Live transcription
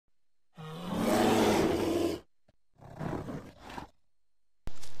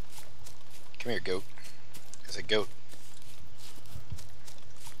Come here, goat. It's a goat.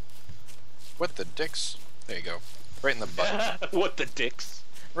 What the dicks? There you go. Right in the butt. What the dicks?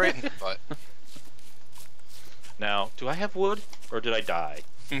 Right in the butt. Now, do I have wood, or did I die?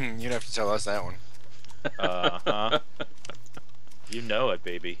 You'd have to tell us that one. Uh-huh. You know it,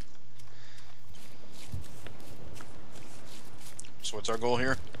 baby. So what's our goal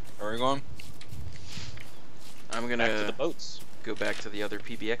here? Where are we going? I'm Back to the gonna boats. go back to the other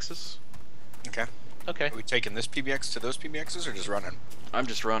PBXs. Okay. Okay. Are we taking this PBX to those PBXs or just running? I'm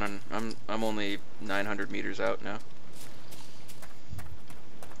just running. I'm only 900 meters out now.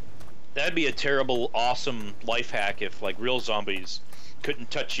 That'd be a terrible, awesome life hack if, like, real zombies couldn't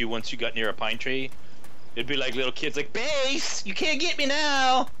touch you once you got near a pine tree. It'd be like little kids like, Base! You can't get me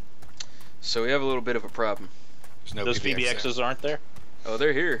now! So we have a little bit of a problem. There's no Those PBX there. PBXs aren't there? Oh,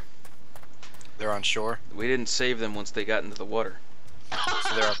 they're here. They're on shore. We didn't save them once they got into the water.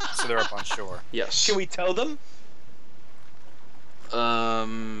 So they're up on shore. Yes. Can we tell them? By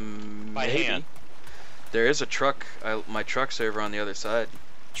Maybe. hand. There is a truck. My truck's over on the other side.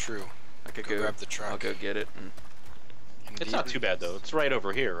 True. I could Go go grab the truck. I'll go get it. It's not too bad, though. It's right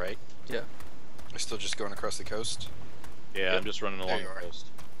over here, right? Yeah. We're still just going across the coast. Yeah, Yep. I'm just running There along you the are. coast.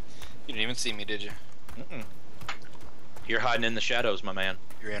 You didn't even see me, did you? Mm-mm. You're hiding in the shadows, my man.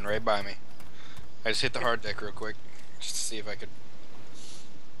 You ran right by me. I just hit the hard deck real quick, just to see if I could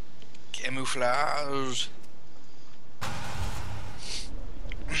camouflage.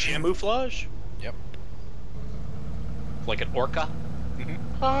 Camouflage? Yep. Like an orca?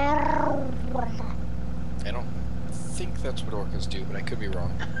 I don't think that's what orcas do, but I could be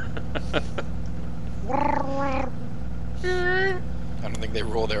wrong. I don't think they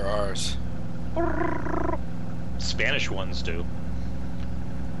roll their R's. Spanish ones do.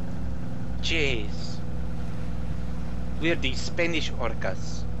 Jeez. We're the Spanish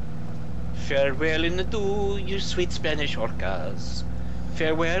orcas. Farewell and adieu, you sweet Spanish orcas.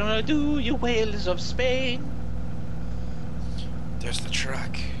 Farewell and adieu, you whales of Spain. There's the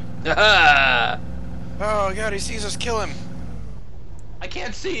truck. Ah! Oh god, he sees us. Kill him. I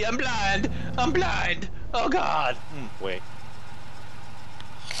can't see, I'm blind. I'm blind. Oh god. Wait.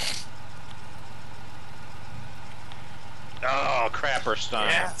 Oh, crapper stein.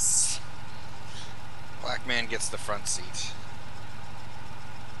 Yes. Black man gets the front seat.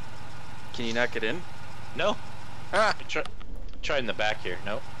 Can you not get in? No. Ah. Try in the back here.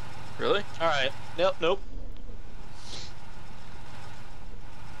 Nope. Really? Alright. Nope.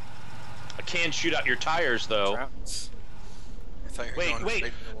 I can shoot out your tires, though. Drowns. I thought you were Wait, going wait.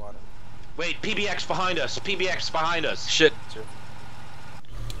 straight to the water. Wait, PBX behind us. PBX behind us. Shit.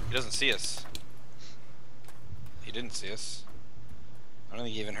 He doesn't see us. He didn't see us. I don't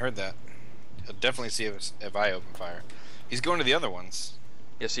think he even heard that. He'll definitely see us if I open fire. He's going to the other ones.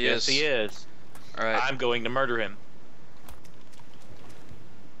 Yes, he Yes, is. he is. All right. I'm going to murder him.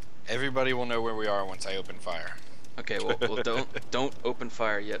 Everybody will know where we are once I open fire. Okay. Well, don't open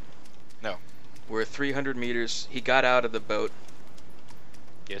fire yet. No. We're 300 meters. He got out of the boat.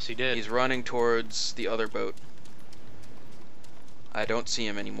 Yes, he did. He's running towards the other boat. I don't see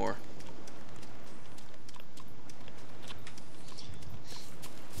him anymore.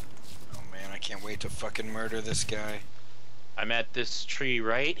 Oh man, I can't wait to fucking murder this guy. I'm at this tree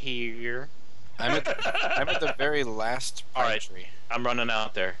right here. I'm at the very last pine Alright. tree. I'm running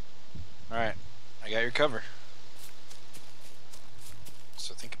out there. Alright, I got your cover.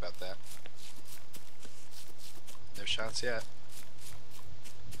 So think about that. No shots yet.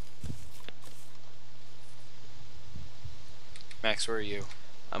 Max, where are you?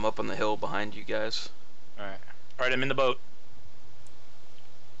 I'm up on the hill behind you guys. Alright. Alright, I'm in the boat.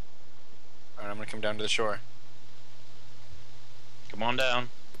 Alright, I'm gonna come down to the shore. Come on down.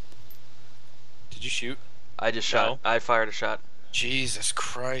 Did you shoot? I just shot. No. I fired a shot. Jesus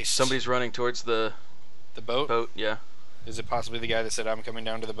Christ. Somebody's running towards the The boat? boat. Yeah. Is it possibly the guy that said I'm coming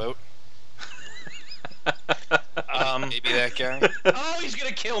down to the boat? Maybe that guy? Oh, he's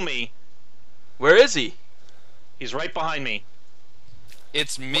gonna kill me. Where is he? He's right behind me.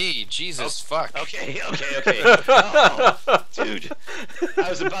 It's me. Jesus fuck. Okay. Oh, dude. I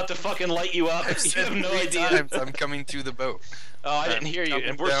was about to fucking light you up. I've You said have no 3 idea. times I'm coming to the boat. Oh, I didn't hear you. Coming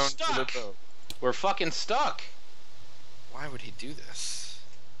And we're down to the stuck. boat. We're fucking stuck. Why would he do this?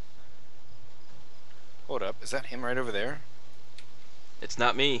 Hold up. Is that him right over there? It's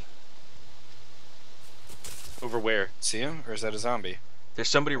not me. Over where? See him? Or is that a zombie? There's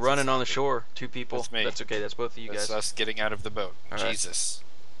somebody That's running on the something. shore. 2 people. That's me. That's okay. That's both of you That's guys. us getting out of the boat. All right. Jesus.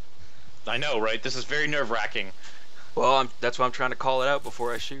 I know, right? This is very nerve-wracking. Well, that's why I'm trying to call it out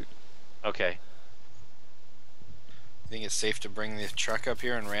before I shoot. Okay. think it's safe to bring the truck up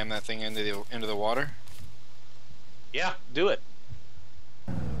here and ram that thing into the water? Yeah, do it.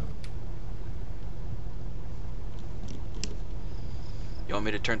 You want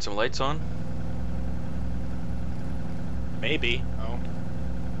me to turn some lights on? Maybe. Oh,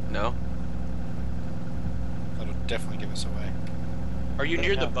 No? that'll definitely give us away. Are you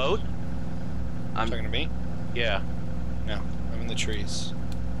near the boat? I'm. Talking to me? Yeah, No, I'm in the trees.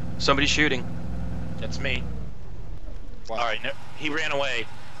 Somebody's shooting. that's me. Wow. All right, no, he ran away.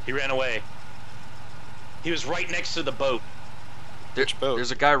 He ran away. He was right next to the boat. Which boat?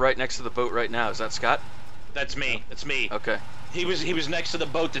 There's a guy right next to the boat right now. Is that Scott? That's me. That's me. Okay. He was next to the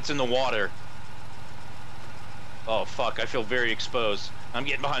boat that's in the water. Oh fuck! I feel very exposed. I'm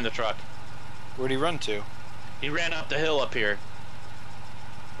getting behind the truck. Where'd he run to? He ran up the hill up here.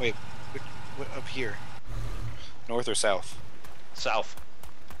 Wait, up here? North or south? South.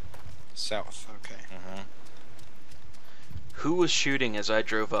 South, okay. Who was shooting as I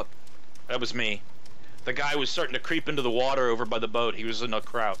drove up? That was me. The guy was starting to creep into the water over by the boat. He was in a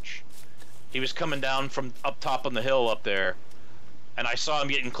crouch. He was coming down from up top on the hill up there. And I saw him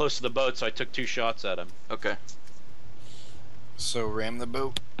getting close to the boat, so I took 2 shots at him. Okay. So ram the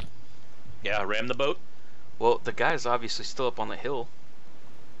boat? Yeah, ram the boat. Well, the guy's obviously still up on the hill.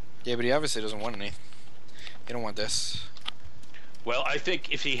 Yeah, but he obviously doesn't want any. He don't want this. Well, I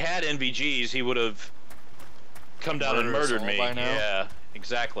think if he had NVGs, he would have come down and Murdered us murdered all me. by now? Yeah,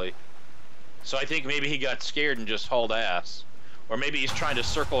 exactly. So I think maybe he got scared and just hauled ass. Or maybe he's trying to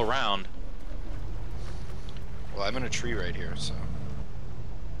circle around. Well, I'm in a tree right here, so.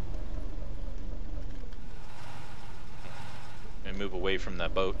 And move away from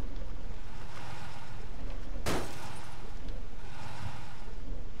that boat.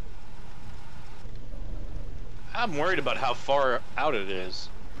 I'm worried about how far out it is.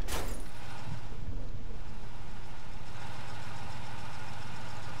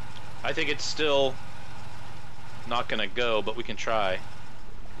 I think it's still not gonna go, but we can try.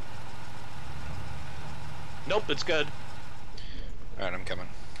 Nope, it's good. Alright, I'm coming.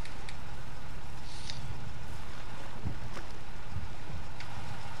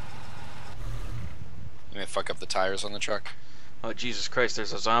 I'm gonna fuck up the tires on the truck. Oh, Jesus Christ,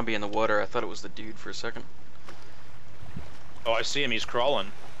 there's a zombie in the water. I thought it was the dude for a second. Oh, I see him. He's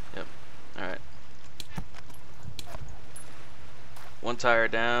crawling. Alright. 1 tire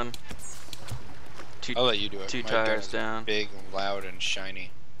down. I'll let you do it. 2 My gun tires is down. Big, loud, and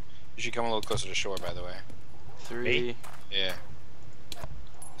shiny. You should come a little closer to shore, by the way. 3. Me? Yeah.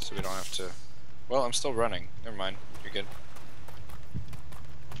 So we don't have to... Well, I'm still running. Never mind. You're good.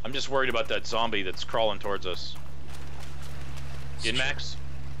 I'm just worried about that zombie that's crawling towards us. You in, Max?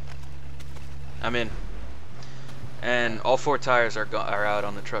 I'm in. And all 4 tires are out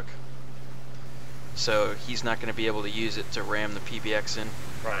on the truck. So he's not going to be able to use it to ram the PBX in.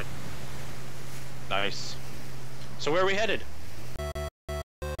 Right. Nice. So where are we headed?